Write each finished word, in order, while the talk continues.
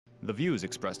The views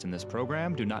expressed in this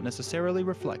program do not necessarily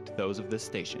reflect those of this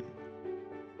station.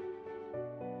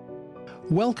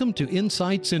 Welcome to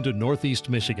Insights into Northeast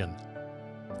Michigan,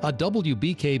 a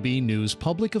WBKB News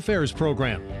public affairs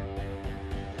program.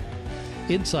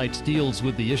 Insights deals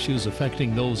with the issues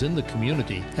affecting those in the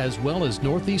community as well as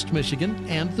Northeast Michigan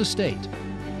and the state.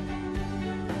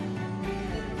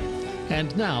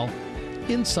 And now,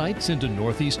 Insights into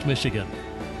Northeast Michigan.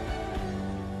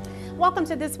 Welcome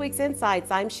to this week's Insights.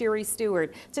 I'm Sherry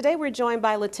Stewart. Today we're joined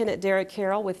by Lieutenant Derek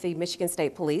Carroll with the Michigan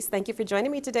State Police. Thank you for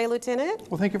joining me today, Lieutenant.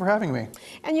 Well, thank you for having me.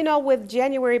 And you know, with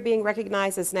January being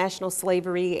recognized as National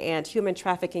Slavery and Human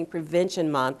Trafficking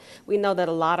Prevention Month, we know that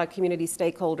a lot of community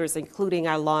stakeholders, including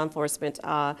our law enforcement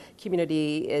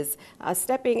community, is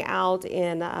stepping out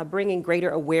and bringing greater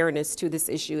awareness to this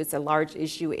issue. It's a large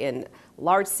issue in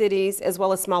large cities as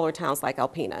well as smaller towns like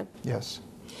Alpena. Yes.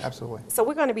 Absolutely. So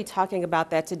we're going to be talking about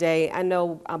that today. I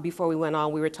know before we went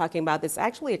on, we were talking about this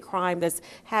actually a crime that's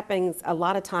happening a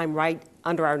lot of time right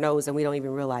under our nose and we don't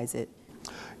even realize it.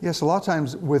 Yes, a lot of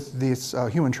times with this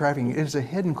human trafficking, it is a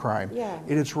hidden crime. Yeah.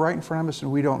 It is right in front of us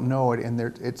and we don't know it, and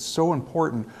it's so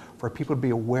important for people to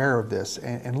be aware of this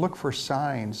and look for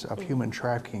signs of human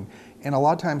trafficking. And a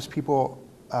lot of times people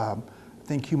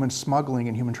think human smuggling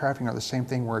and human trafficking are the same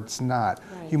thing, where it's not.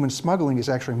 Right. Human smuggling is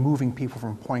actually moving people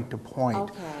from point to point.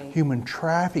 Okay. Human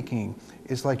trafficking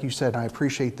is, like you said, and I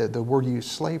appreciate that the word you use,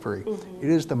 slavery. It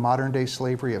is the modern day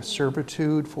slavery of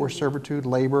servitude, forced servitude,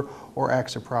 labor, or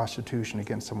acts of prostitution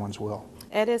against someone's will.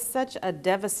 It is such a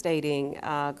devastating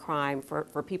crime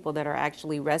for people that are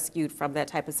actually rescued from that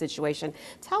type of situation.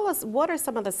 Tell us, what are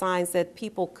some of the signs that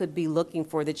people could be looking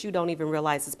for that you don't even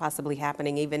realize is possibly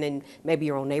happening even in maybe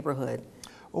your own neighborhood?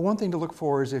 Well, one thing to look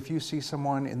for is if you see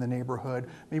someone in the neighborhood,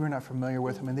 maybe you're not familiar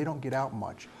with them and they don't get out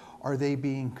much. Are they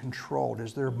being controlled?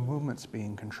 Is their movements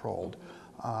being controlled?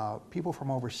 People from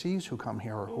overseas who come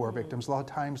here who are victims, a lot of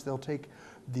times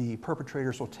the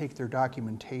perpetrators will take their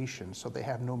documentation, so they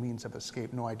have no means of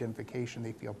escape, no identification,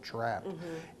 they feel trapped,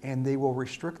 and they will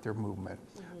restrict their movement.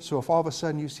 So if all of a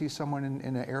sudden you see someone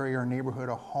in an area or neighborhood,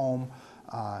 a home,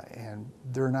 and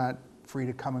they're not free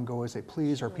to come and go as they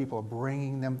please, or people are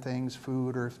bringing them things,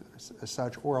 food or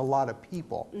such, or a lot of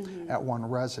people at one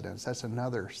residence, that's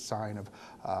another sign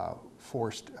of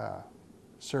forced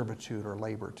servitude or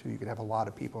labor too. You could have a lot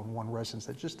of people in one residence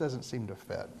that just doesn't seem to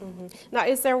fit. Now,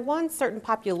 is there one certain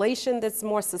population that's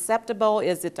more susceptible?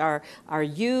 Is it our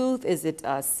youth? Is it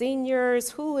seniors?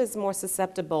 Who is more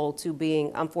susceptible to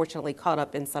being unfortunately caught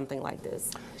up in something like this?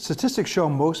 Statistics show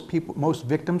most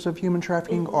victims of human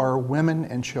trafficking are women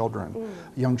and children,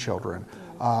 young children.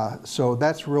 So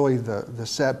that's really the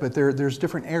set, but there's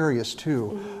different areas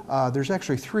too. There's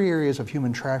actually 3 areas of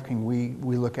human trafficking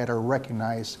we look at or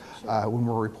recognize when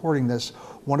we're reporting this.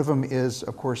 One of them is,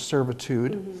 of course,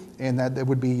 servitude, and that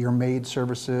would be your maid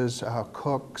services,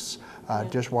 cooks,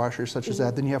 dishwashers, such as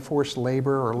that. Then you have forced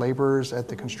labor or laborers at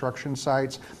the construction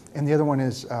sites, and the other one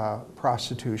is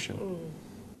prostitution.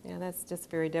 Yeah, that's just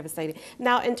very devastating.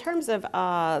 Now, in terms of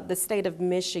the state of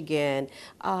Michigan,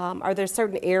 are there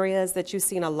certain areas that you've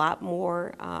seen a lot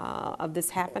more of this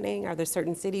happening? Are there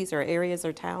certain cities or areas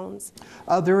or towns?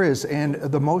 There is, and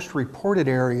the most reported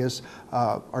areas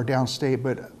are downstate,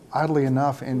 but oddly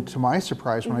enough, and to my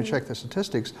surprise when I checked the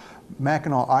statistics,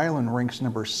 Mackinac Island ranks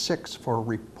number 6 for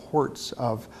reports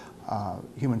of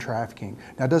human trafficking.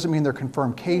 Now, it doesn't mean they're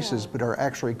confirmed cases, but are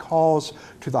actually calls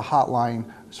to the hotline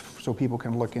so people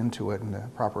can look into it and the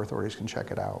proper authorities can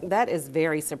check it out. That is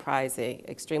very surprising,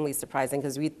 extremely surprising,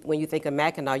 because when you think of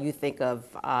Mackinac, you think of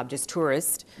just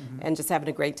tourists and just having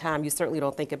a great time. You certainly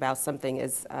don't think about something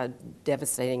as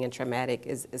devastating and traumatic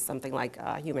as something like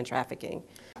human trafficking.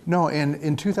 No, and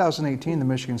in 2018, the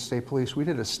Michigan State Police, we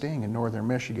did a sting in northern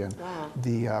Michigan. Wow.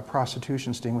 The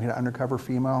prostitution sting. We had an undercover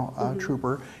female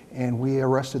trooper, and we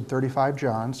arrested 35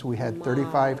 Johns. We had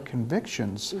 35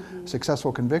 convictions,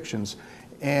 successful convictions.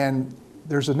 And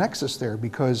there's a nexus there,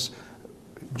 because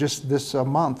just this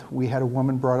month, we had a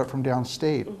woman brought up from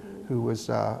downstate who was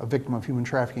a victim of human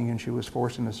trafficking, and she was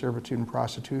forced into servitude and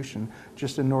prostitution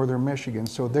just in northern Michigan.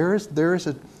 So there is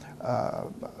a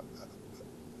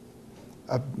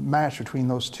match between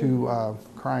those two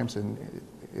crimes, and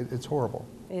it's horrible.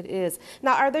 It is.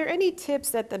 Now, are there any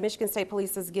tips that the Michigan State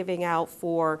Police is giving out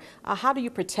for how do you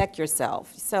protect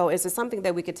yourself? So is it something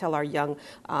that we could tell our young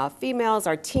females,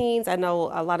 our teens? I know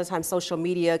a lot of times social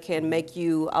media can make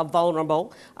you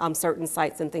vulnerable, certain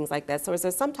sites and things like that. So is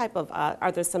there some type of,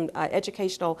 are there some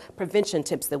educational prevention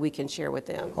tips that we can share with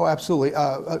them? Oh, absolutely.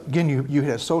 Again, you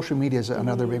hit social media is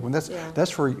another big one.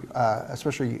 That's for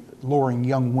especially luring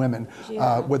young women,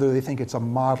 whether they think it's a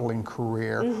modeling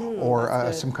career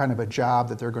or some kind of a job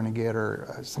that they're going to get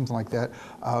or something like that,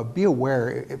 be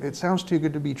aware. If it sounds too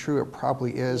good to be true, it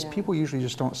probably is. Yeah. People usually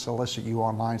just don't solicit you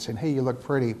online saying, hey, you look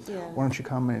pretty. Yeah. Why don't you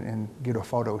come and get a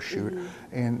photo shoot?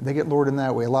 And they get lured in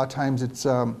that way. A lot of times it's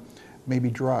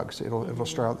maybe drugs. It'll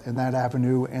start in that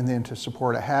avenue, and then to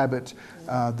support a habit,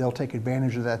 they'll take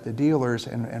advantage of that, the dealers,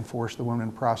 and force the women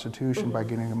into prostitution by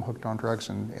getting them hooked on drugs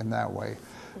in that way.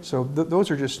 So those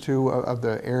are just two of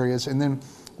the areas. And then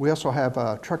we also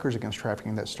have Truckers Against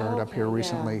Trafficking that started up here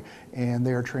recently, and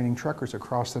they are training truckers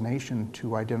across the nation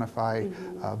to identify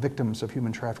victims of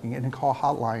human trafficking and call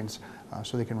hotlines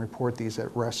so they can report these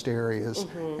at rest areas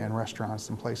and restaurants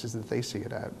and places that they see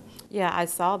it at. Yeah, I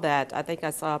saw that. I think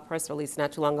I saw a press release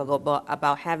not too long ago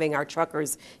about having our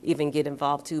truckers even get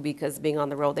involved too, because being on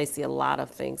the road, they see a lot of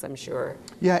things, I'm sure.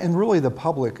 Yeah, and really the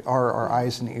public are our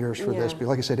eyes and ears for this. Yeah. But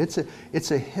like I said,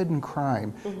 it's a hidden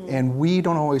crime, and we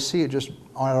don't always see it just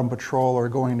out on patrol or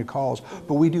going to calls,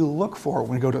 but we do look for it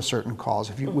when we go to certain calls.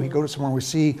 If we go to somewhere, we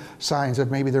see signs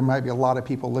that maybe there might be a lot of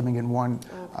people living in one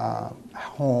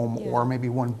home or maybe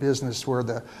one business where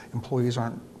the employees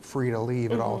aren't free to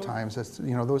leave at all times. That's,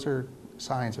 those are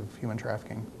signs of human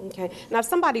trafficking. Okay. Now, if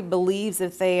somebody believes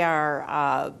that they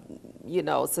are,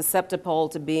 susceptible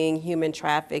to being human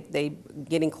trafficked, they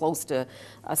getting close to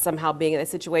somehow being in that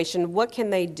situation, what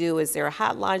can they do? Is there a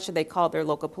hotline? Should they call their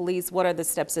local police? What are the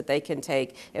steps that they can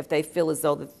take if they feel as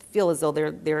though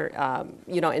they're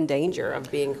in danger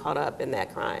of being caught up in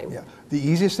that crime? Yeah. The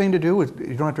easiest thing to do is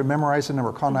you don't have to memorize the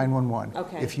number. Call 911.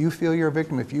 Okay. If you feel you're a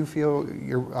victim, if you feel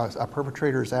a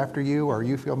perpetrator is after you, or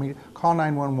you feel me, call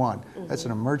 911. That's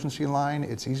an emergency line.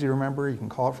 It's easy to remember. You can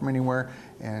call it from anywhere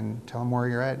and tell them where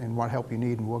you're at and what help you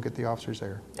need, and we'll get the officers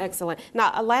there. Excellent.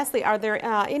 Now, lastly, are there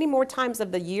any more times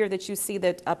of the year that you see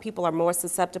that people are more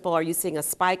susceptible? Are you seeing a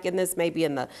spike in this, maybe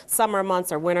in the summer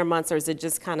months or winter months, or is it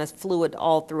just kind of fluid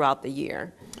all throughout the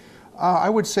year? I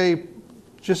would say,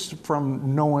 just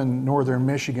from knowing northern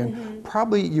Michigan,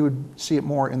 probably you would see it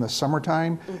more in the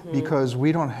summertime because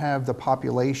we don't have the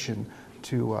population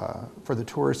for the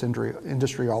tourist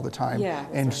industry all the time. Yeah,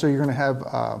 and so you're going to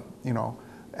have,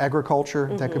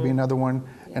 agriculture, that could be another one.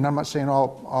 And I'm not saying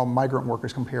all migrant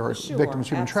workers come here are victims of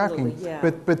human trafficking,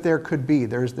 but there could be.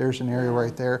 There's an area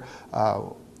right there,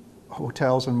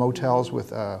 hotels and motels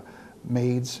with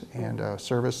maids and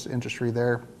service industry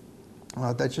there.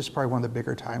 That's just probably one of the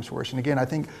bigger times for us. And again, I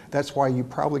think that's why you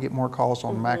probably get more calls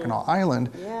on Mackinac Island,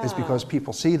 is because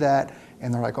people see that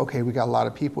and they're like, okay, we got a lot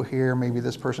of people here, maybe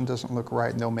this person doesn't look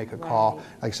right, and they'll make a call.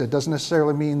 Like I said, it doesn't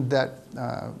necessarily mean that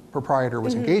proprietor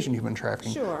was engaged in human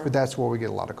trafficking, but that's where we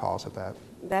get a lot of calls at that.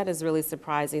 That is really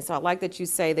surprising. So I like that you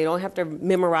say they don't have to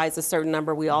memorize a certain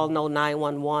number. We all know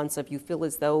 911. So if you feel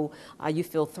as though you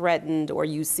feel threatened or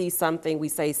you see something, we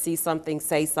say see something,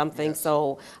 say something. Yes.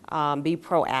 So be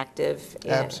proactive.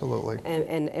 And, absolutely.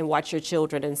 And watch your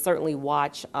children, and certainly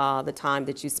watch the time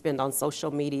that you spend on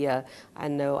social media. I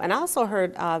know. And I also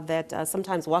heard that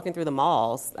sometimes walking through the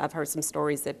malls, I've heard some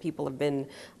stories that people have been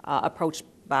approached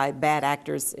by bad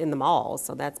actors in the malls,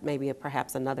 so that's maybe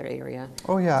perhaps another area.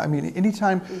 Oh yeah, I mean,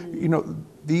 anytime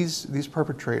these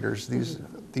perpetrators,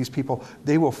 these people,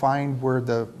 they will find where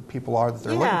the people are that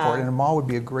they're looking for, and a mall would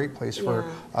be a great place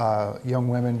for young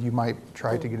women. You might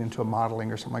try to get into a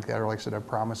modeling or something like that, or like I said, a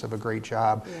promise of a great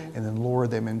job, and then lure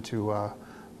them into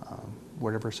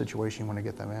whatever situation you want to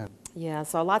get them in. Yeah,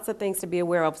 so lots of things to be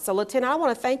aware of. So, Lieutenant, I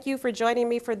want to thank you for joining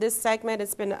me for this segment.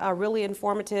 It's been really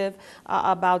informative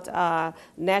about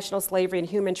national slavery and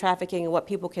human trafficking and what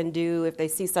people can do if they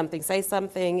see something, say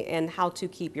something, and how to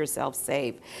keep yourself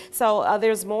safe. So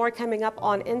there's more coming up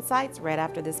on Insights right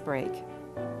after this break.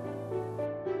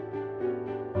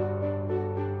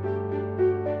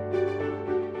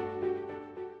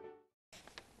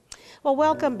 Well,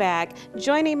 welcome back.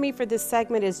 Joining me for this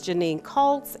segment is Janine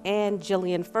Colts and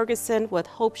Jillian Ferguson with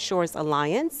Hope Shores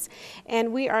Alliance.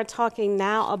 And we are talking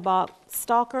now about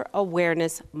Stalker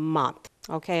Awareness Month.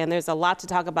 Okay, and there's a lot to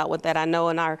talk about with that. I know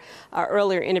in our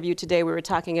earlier interview today, we were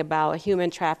talking about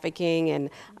human trafficking and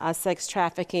sex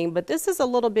trafficking, but this is a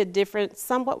little bit different,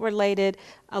 somewhat related,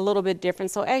 a little bit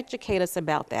different. So educate us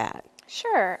about that.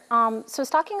 Sure. So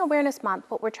Stalking Awareness Month,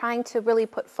 what we're trying to really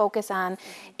put focus on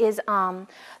is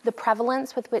the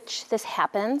prevalence with which this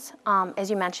happens. As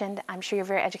you mentioned, I'm sure you're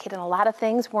very educated on a lot of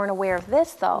things. Weren't aware of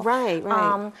this, though. Right,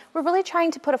 right. We're really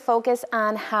trying to put a focus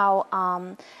on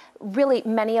how really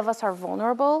many of us are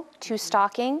vulnerable to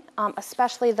stalking,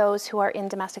 especially those who are in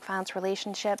domestic violence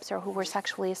relationships or who were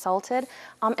sexually assaulted,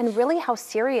 and really how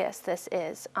serious this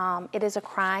is. It is a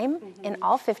crime in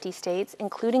all 50 states,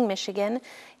 including Michigan.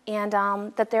 and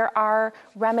that there are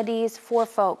remedies for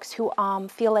folks who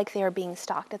feel like they are being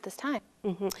stalked at this time.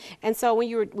 And so when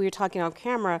we were talking on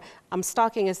camera,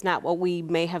 stalking is not what we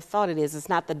may have thought it is. It's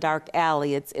not the dark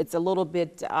alley. It's a little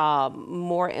bit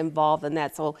more involved than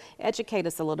that. So educate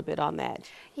us a little bit on that.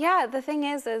 Yeah, the thing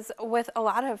is with a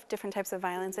lot of different types of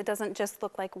violence, it doesn't just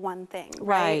look like one thing,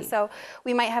 right? So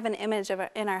we might have an image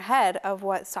in our head of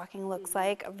what stalking looks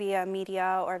like via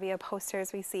media or via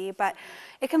posters we see, but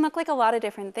it can look like a lot of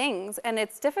different things. And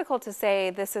it's difficult to say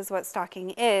this is what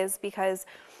stalking is, because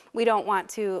we don't want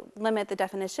to limit the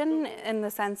definition in the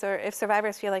sense, or if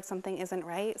survivors feel like something isn't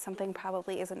right, something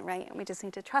probably isn't right, and we just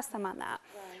need to trust them on that.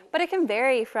 But it can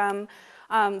vary from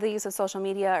the use of social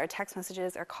media or text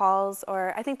messages or calls,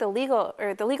 or I think the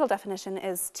legal definition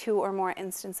is 2 or more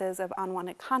instances of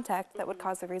unwanted contact that would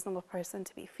cause a reasonable person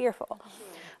to be fearful.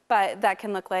 But that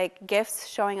can look like gifts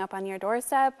showing up on your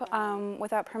doorstep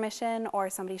without permission, or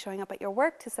somebody showing up at your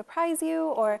work to surprise you,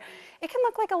 or it can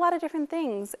look like a lot of different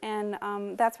things. And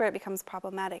that's where it becomes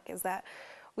problematic, is that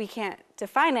we can't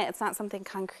define it. It's not something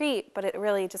concrete, but it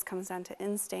really just comes down to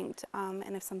instinct.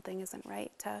 And if something isn't right,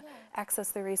 to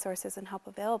access the resources and help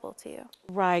available to you.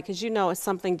 Right, because if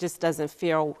something just doesn't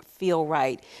feel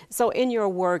right. So in your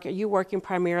work, are you working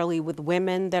primarily with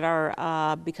women that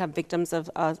are become victims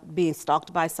of being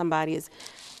stalked by somebody?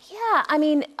 Yeah, I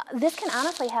mean, this can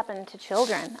honestly happen to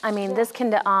children. I mean, this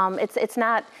can,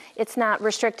 it's not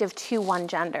restrictive to one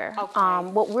gender.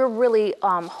 Okay. What we're really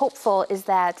hopeful is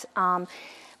that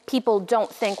people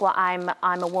don't think, well,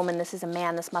 I'm a woman, this is a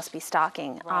man, this must be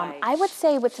stalking. Right. I would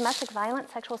say with domestic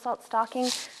violence, sexual assault, stalking,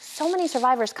 so many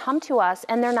survivors come to us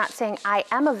and they're not saying, I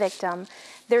am a victim.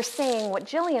 They're saying what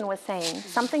Jillian was saying,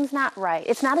 something's not right.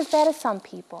 It's not as bad as some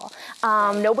people.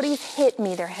 Nobody's hit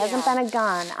me, there hasn't been a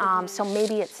gun, so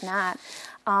maybe it's not.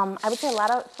 I would say a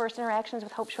lot of first interactions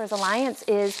with Hope Shores Alliance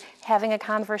is having a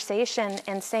conversation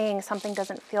and saying something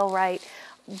doesn't feel right,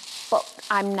 but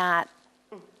I'm not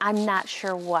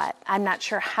sure what. I'm not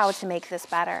sure how to make this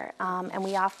better. And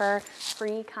we offer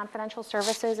free confidential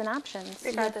services and options.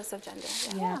 Regardless of gender.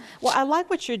 Yeah. Well, I like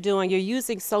what you're doing. You're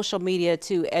using social media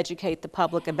to educate the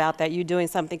public about that. You're doing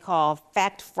something called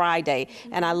Fact Friday,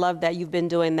 and I love that you've been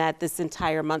doing that this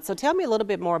entire month. So tell me a little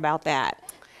bit more about that.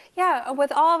 Yeah,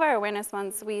 with all of our awareness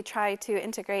months, we try to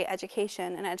integrate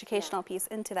education and educational piece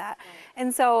into that.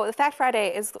 And so the Fact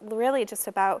Friday is really just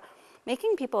about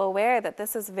making people aware that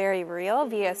this is very real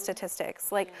via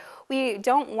statistics. Like, we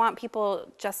don't want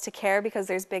people just to care because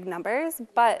there's big numbers,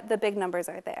 but the big numbers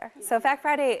are there. So Fact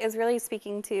Friday is really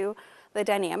speaking to the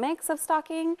dynamics of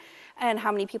stalking and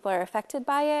how many people are affected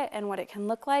by it and what it can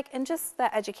look like, and just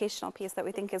the educational piece that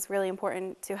we think is really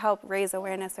important to help raise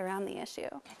awareness around the issue.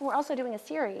 We're also doing a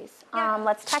series,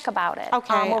 Let's Tech About It.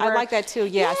 Okay, I like that too.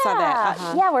 Yeah, I saw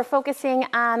that. Yeah, we're focusing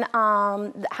on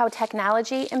how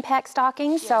technology impacts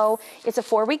stalking. So it's a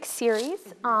 4-week series.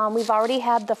 We've already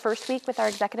had the first week with our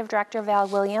executive director, Val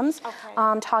Williams,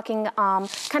 talking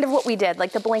kind of what we did,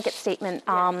 like the blanket statement,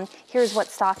 here's what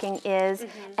stalking is,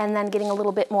 and then getting a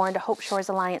little bit more into Hope Shores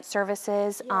Alliance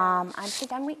services. I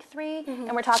think on week 3,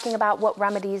 and we're talking about what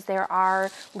remedies there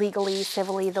are legally,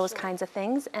 civilly, those kinds of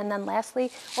things. And then lastly,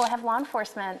 we'll have law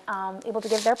enforcement able to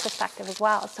give their perspective as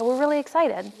well. So we're really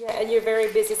excited. Yeah, and you're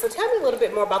very busy. So tell me a little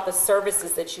bit more about the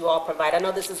services that you all provide. I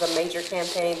know this is a major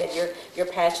campaign that you're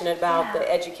passionate about,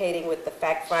 the educating with the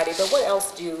Fact Friday, but what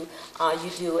else do you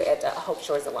do at Hope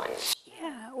Shores Alliance?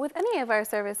 Yeah, with any of our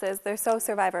services, they're so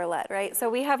survivor-led, right? So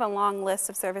we have a long list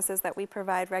of services that we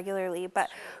provide regularly, but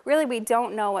really we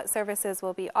don't know what services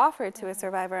will be offered to a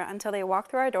survivor until they walk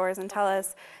through our doors and tell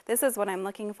us, this is what I'm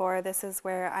looking for, this is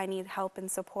where I need help and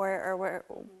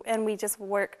support, and we just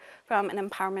work from an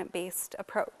empowerment-based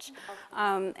approach.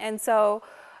 And so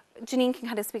Janine can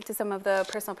kind of speak to some of the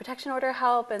personal protection order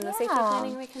help and the safety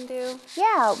planning we can do.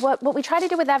 Yeah, what we try to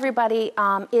do with everybody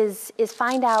is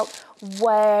find out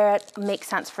what makes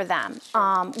sense for them,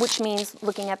 which means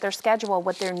looking at their schedule,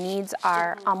 what their needs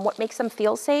are, what makes them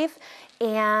feel safe,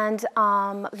 and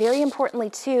very importantly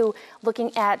too,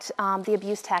 looking at the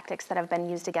abuse tactics that have been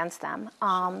used against them.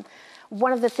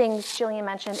 One of the things Jillian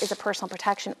mentioned is a personal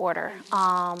protection order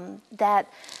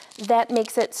that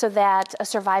makes it so that a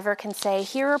survivor can say,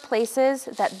 here are places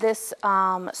that this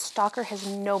stalker has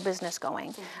no business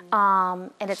going.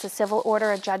 And it's a civil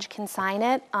order, a judge can sign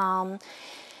it.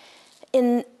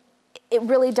 It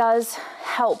really does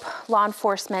help law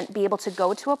enforcement be able to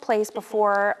go to a place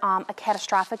before a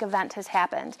catastrophic event has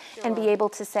happened and be able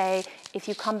to say, if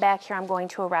you come back here, I'm going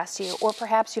to arrest you. Or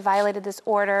perhaps you violated this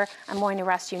order, I'm going to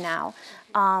arrest you now.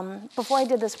 Before I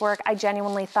did this work, I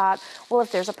genuinely thought, well,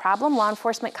 if there's a problem, law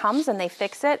enforcement comes and they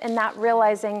fix it, and not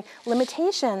realizing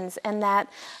limitations and that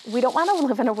we don't want to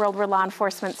live in a world where law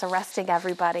enforcement's arresting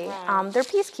everybody. They're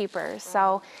peacekeepers.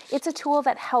 So it's a tool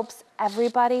that helps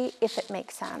everybody if it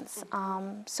makes sense.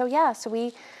 So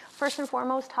we first and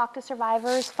foremost talk to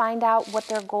survivors, find out what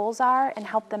their goals are, and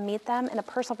help them meet them. And a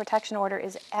personal protection order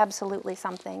is absolutely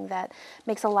something that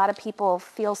makes a lot of people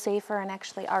feel safer and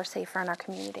actually are safer in our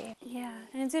community. Yeah,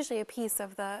 and it's usually a piece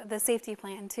of the safety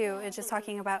plan too. It's just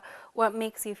talking about what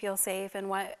makes you feel safe and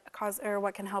what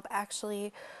can help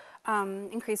actually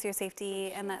increase your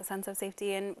safety and that sense of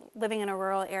safety. And living in a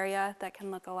rural area, that can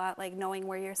look a lot like knowing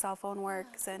where your cell phone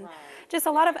works, and just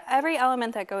a lot of every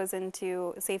element that goes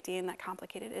into safety in that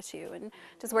complicated issue, and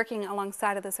just working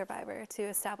alongside of the survivor to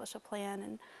establish a plan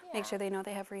and make sure they know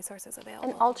they have resources available.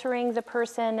 And altering the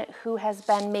person who has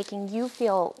been making you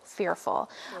feel fearful.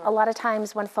 A lot of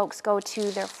times when folks go to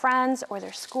their friends or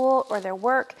their school or their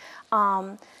work,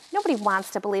 nobody wants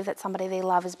to believe that somebody they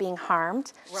love is being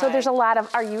harmed. So there's a lot of,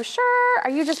 are you sure? Are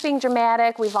you just being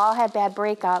dramatic? We've all had bad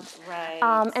breakups.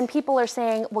 And people are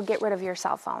saying, well, get rid of your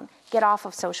cell phone. Get off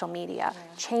of social media.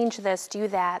 Change this, do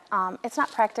that. It's not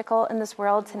practical in this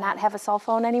world to not have a cell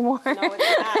phone anymore. No,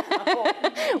 it's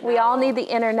not. We all need the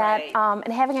internet.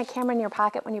 And having a camera in your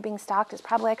pocket when you're being stalked is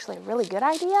probably actually a really good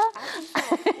idea.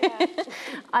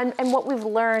 And what we've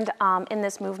learned in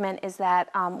this movement is that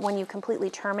when you completely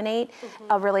terminate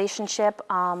a relationship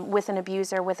with an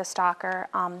abuser, with a stalker,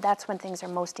 that's when things are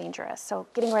most dangerous. So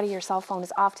getting rid of your cell phone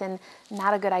is often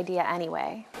not a good idea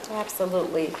anyway.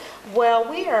 Absolutely. Well,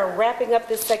 we are wrapping up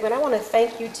this segment. I want to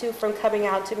thank you two for coming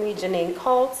out to me, Janine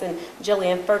Colts and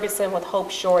Jillian Ferguson with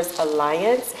Hope Shores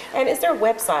Alliance. And is there a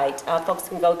website folks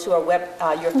can go to, or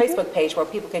your Facebook page where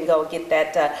people can go and get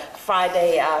that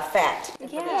Friday fact?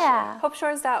 Yeah.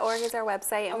 HopeShores.org is our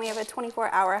website, and we have a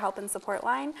 24-hour help and support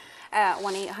line at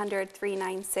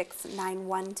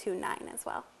 1-800-396-9129 as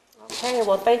well. Okay,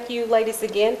 well, thank you, ladies,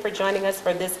 again for joining us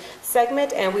for this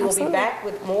segment, and we will be back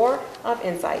with more of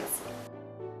Insights.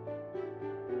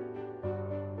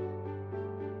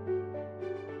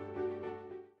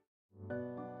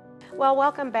 Well,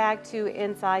 welcome back to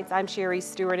Insights. I'm Sherry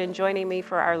Stewart, and joining me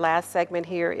for our last segment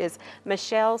here is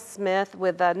Michelle Smith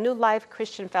with the New Life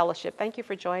Christian Fellowship. Thank you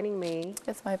for joining me.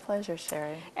 It's my pleasure,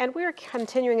 Sherry. And we're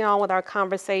continuing on with our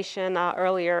conversation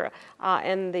earlier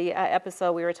in the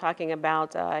episode. We were talking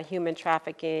about human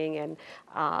trafficking and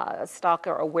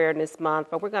Stalker Awareness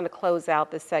Month, but we're going to close out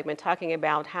this segment talking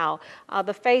about how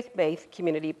the faith-based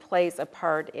community plays a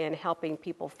part in helping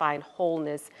people find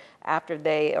wholeness after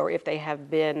they, or if they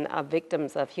have been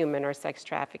victims of human or sex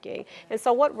trafficking. And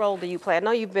so what role do you play? I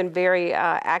know you've been very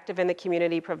active in the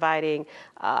community providing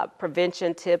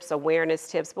prevention tips, awareness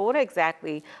tips, but what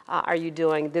exactly are you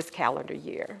doing this calendar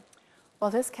year? Well,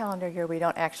 this calendar year, we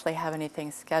don't actually have anything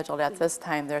scheduled at this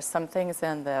time. There's some things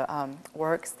in the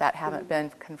works that haven't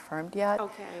been confirmed yet,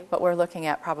 but we're looking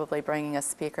at probably bringing a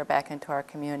speaker back into our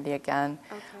community again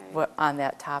on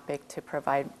that topic to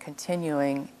provide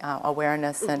continuing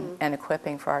awareness and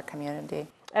equipping for our community.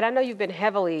 And I know you've been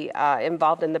heavily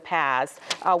involved in the past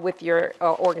with your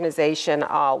organization,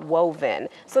 Woven.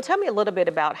 So tell me a little bit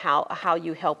about how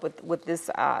you help with this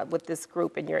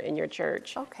group in your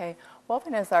church. Okay,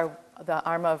 Woven is the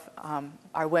arm of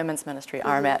our women's ministry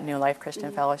arm at New Life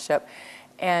Christian Fellowship.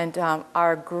 And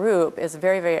our group is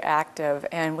very, very active,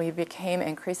 and we became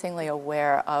increasingly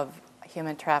aware of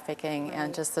human trafficking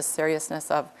and just the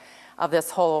seriousness of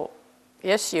this whole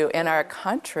issue in our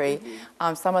country.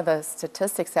 Some of the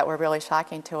statistics that were really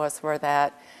shocking to us were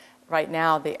that right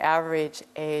now the average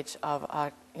age of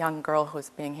a young girl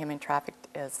who's being human trafficked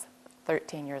is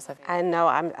 13 years of age. I know,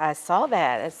 I saw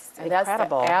that. It's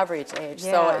incredible. That's the average age.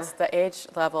 So it's the age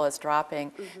level is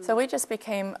dropping. So we just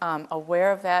became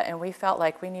aware of that, and we felt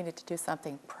like we needed to do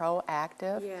something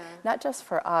proactive, not just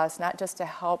for us, not just to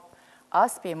help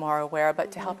us be more aware,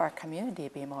 but to help our community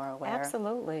be more aware.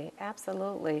 Absolutely,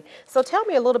 absolutely. So tell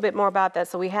me a little bit more about that.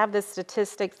 So we have this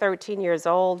statistic, 13 years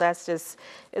old. That's just,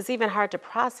 it's even hard to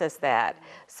process that.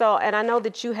 So, and I know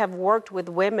that you have worked with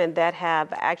women that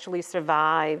have actually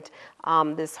survived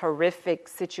this horrific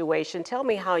situation. Tell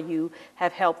me how you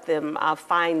have helped them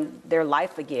find their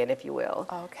life again, if you will.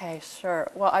 Okay,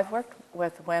 sure. Well, I've worked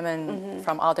with women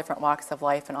from all different walks of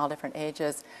life and all different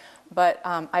ages. But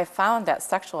I found that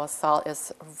sexual assault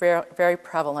is very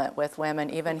prevalent with women,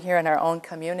 even here in our own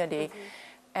community.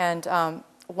 And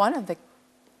one of the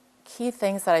key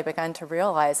things that I began to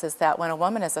realize is that when a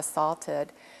woman is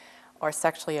assaulted or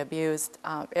sexually abused,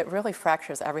 it really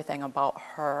fractures everything about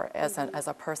her as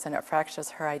a person. It fractures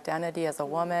her identity as a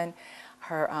woman,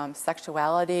 her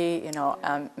sexuality.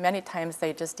 Many times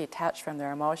they just detach from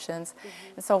their emotions.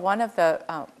 And so one of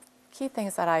the key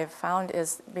things that I've found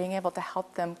is being able to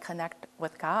help them connect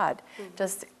with God,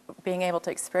 just being able to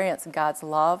experience God's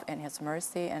love and His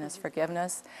mercy and His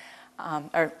forgiveness,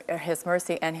 or His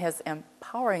mercy and His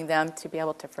empowering them to be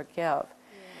able to forgive.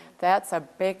 That's a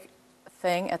big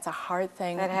thing. It's a hard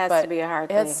thing. That has but to be a hard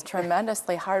thing. It's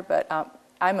tremendously hard, but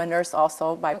I'm a nurse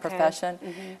also by profession.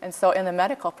 And so in the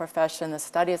medical profession, the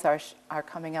studies are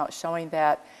coming out showing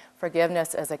that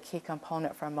forgiveness is a key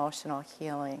component for emotional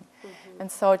healing.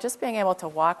 And so just being able to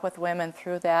walk with women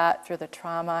through that, through the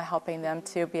trauma, helping them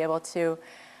to be able to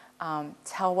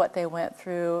tell what they went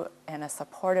through in a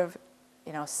supportive,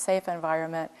 safe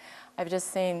environment. I've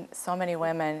just seen so many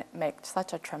women make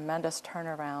such a tremendous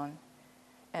turnaround.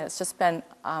 And it's just been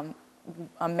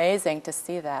amazing to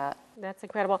see that. That's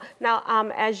incredible. Now,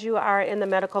 as you are in the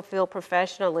medical field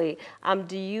professionally,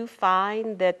 do you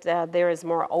find that there is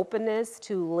more openness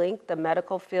to link the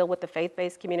medical field with the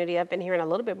faith-based community? I've been hearing a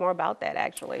little bit more about that,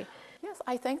 actually. Yes,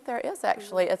 I think there is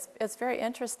actually. It's very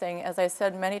interesting. As I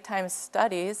said, many times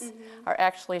studies are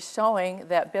actually showing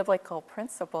that biblical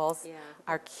principles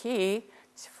are key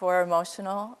for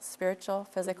emotional, spiritual,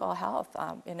 physical health.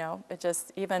 It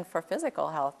just, even for physical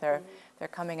health, they're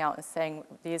coming out and saying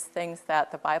these things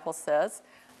that the Bible says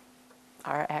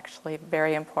are actually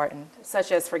very important.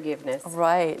 Such as forgiveness.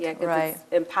 Right, Yeah, 'cause right. it's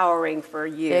empowering for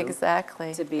you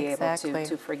Exactly. to be able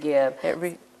to forgive.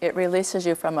 It releases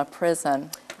you from a prison.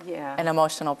 Yeah. An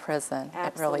emotional prison.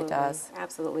 Absolutely. It really does.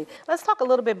 Absolutely. Let's talk a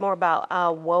little bit more about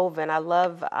WOVEN. I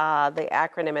love the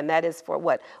acronym, and that is for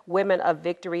what? Women of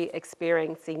Victory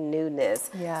Experiencing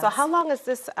Newness. Yes. So how long has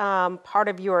this part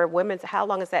of your how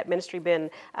long has that ministry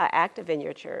been active in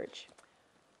your church?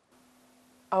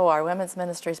 Oh, our women's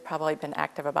ministry's probably been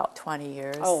active about 20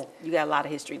 years. Oh, you got a lot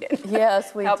of history then.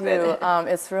 Yes, we Help do. it.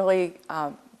 It's really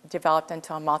developed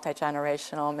into a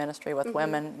multi-generational ministry with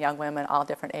women, young women, all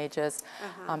different ages.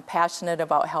 I'm passionate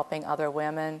about helping other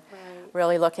women,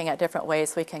 really looking at different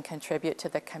ways we can contribute to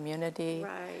the community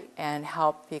and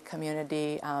help the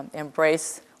community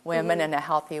embrace women in a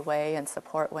healthy way and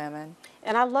support women.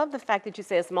 And I love the fact that you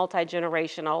say it's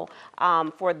multi-generational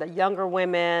for the younger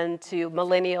women to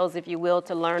millennials, if you will,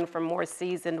 to learn from more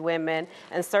seasoned women,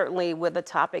 and certainly with a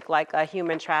topic like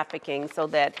human trafficking, so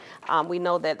that we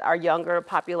know that our younger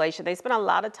population, they spend a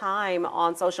lot of time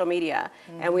on social media,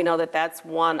 and we know that that's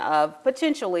one of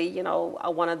potentially,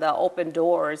 one of the open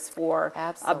doors for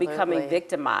becoming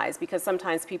victimized, because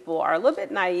sometimes people are a little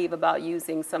bit naive about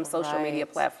using some social media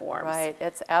platforms. Right,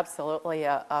 it's absolutely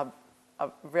a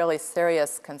really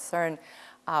serious concern.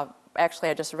 Actually,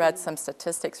 I just read some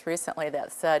statistics recently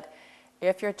that said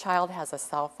if your child has a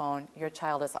cell phone, your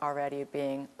child is already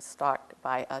being stalked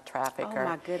by a trafficker. Oh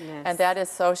my goodness. And that is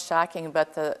so shocking,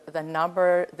 but the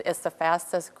number is the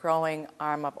fastest growing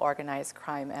arm of organized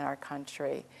crime in our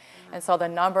country. And so the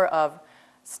number of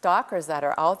stalkers that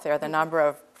are out there, the number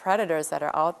of predators that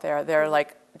are out there, they're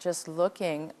like just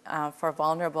looking for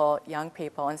vulnerable young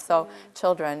people, and so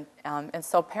children, and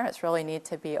so parents really need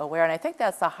to be aware. And I think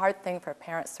that's a hard thing for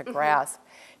parents to grasp.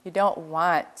 You don't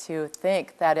want to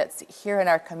think that it's here in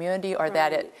our community or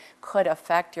that it could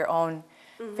affect your own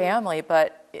family,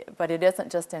 but it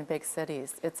isn't just in big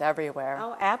cities. It's everywhere.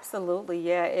 Oh, absolutely.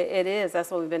 Yeah, it is.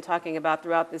 That's what we've been talking about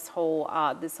throughout this whole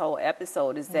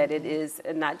episode, is that it is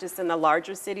not just in the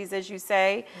larger cities, as you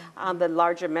say, the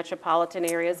larger metropolitan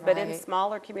areas, but in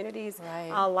smaller communities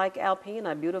like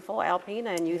Alpena, beautiful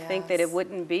Alpena, and you think that it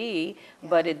wouldn't be,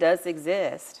 but it does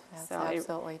exist. That's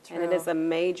absolutely true. And it is a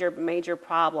major, major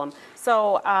problem.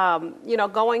 So,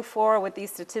 going forward with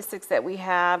these statistics that we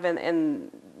have, and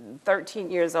 13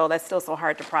 years old, that's still so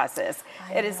hard to process.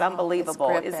 It is unbelievable,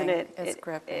 isn't it? It's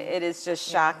gripping. It is just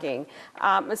shocking.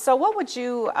 So what would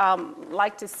you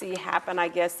like to see happen, I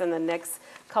guess, in the next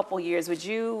couple years? Would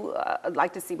you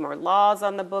like to see more laws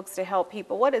on the books to help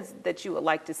people? What is that you would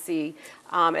like to see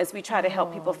as we try to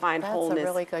help people find wholeness? That's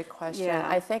a really good question. Yeah.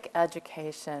 I think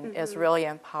education is really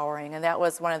empowering, and that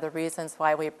was one of the reasons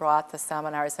why we brought the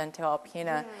seminars into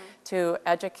Alpena to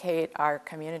educate our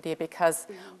community, because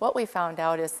what we found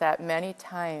out is that many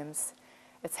times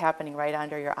it's happening right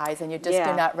under your eyes, and you just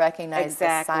do not recognize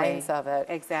the signs of it.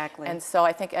 Exactly. And so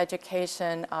I think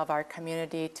education of our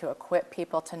community to equip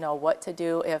people to know what to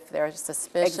do if they're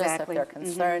suspicious, if they're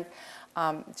concerned,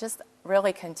 just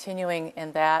really continuing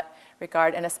in that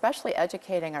regard, and especially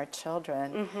educating our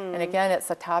children. And again, it's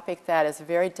a topic that is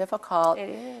very difficult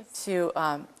to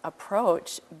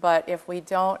approach, but if we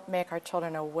don't make our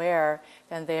children aware,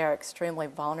 then they are extremely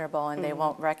vulnerable and they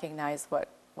won't recognize what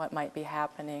might be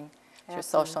happening through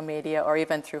social media or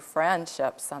even through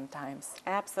friendships sometimes.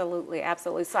 Absolutely,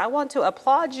 absolutely. So I want to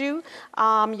applaud you,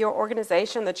 your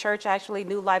organization, the church, actually,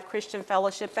 New Life Christian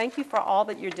Fellowship. Thank you for all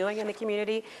that you're doing in the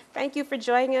community. Thank you for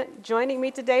joining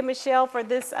me today, Michelle, for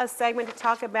this segment to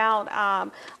talk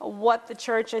about what the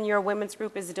church and your women's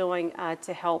group is doing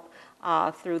to help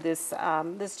through this,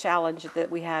 this challenge that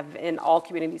we have in all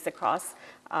communities across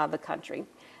the country.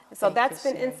 So that's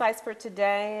been Insights for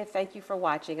today. Thank you for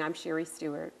watching. I'm Sherry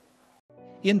Stewart.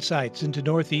 Insights into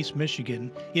Northeast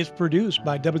Michigan is produced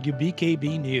by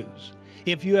WBKB News.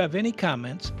 If you have any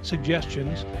comments,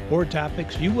 suggestions, or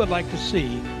topics you would like to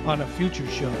see on a future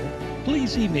show,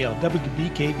 please email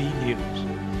WBKB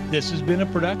News. This has been a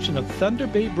production of Thunder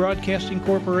Bay Broadcasting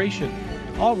Corporation.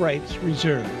 All rights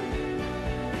reserved.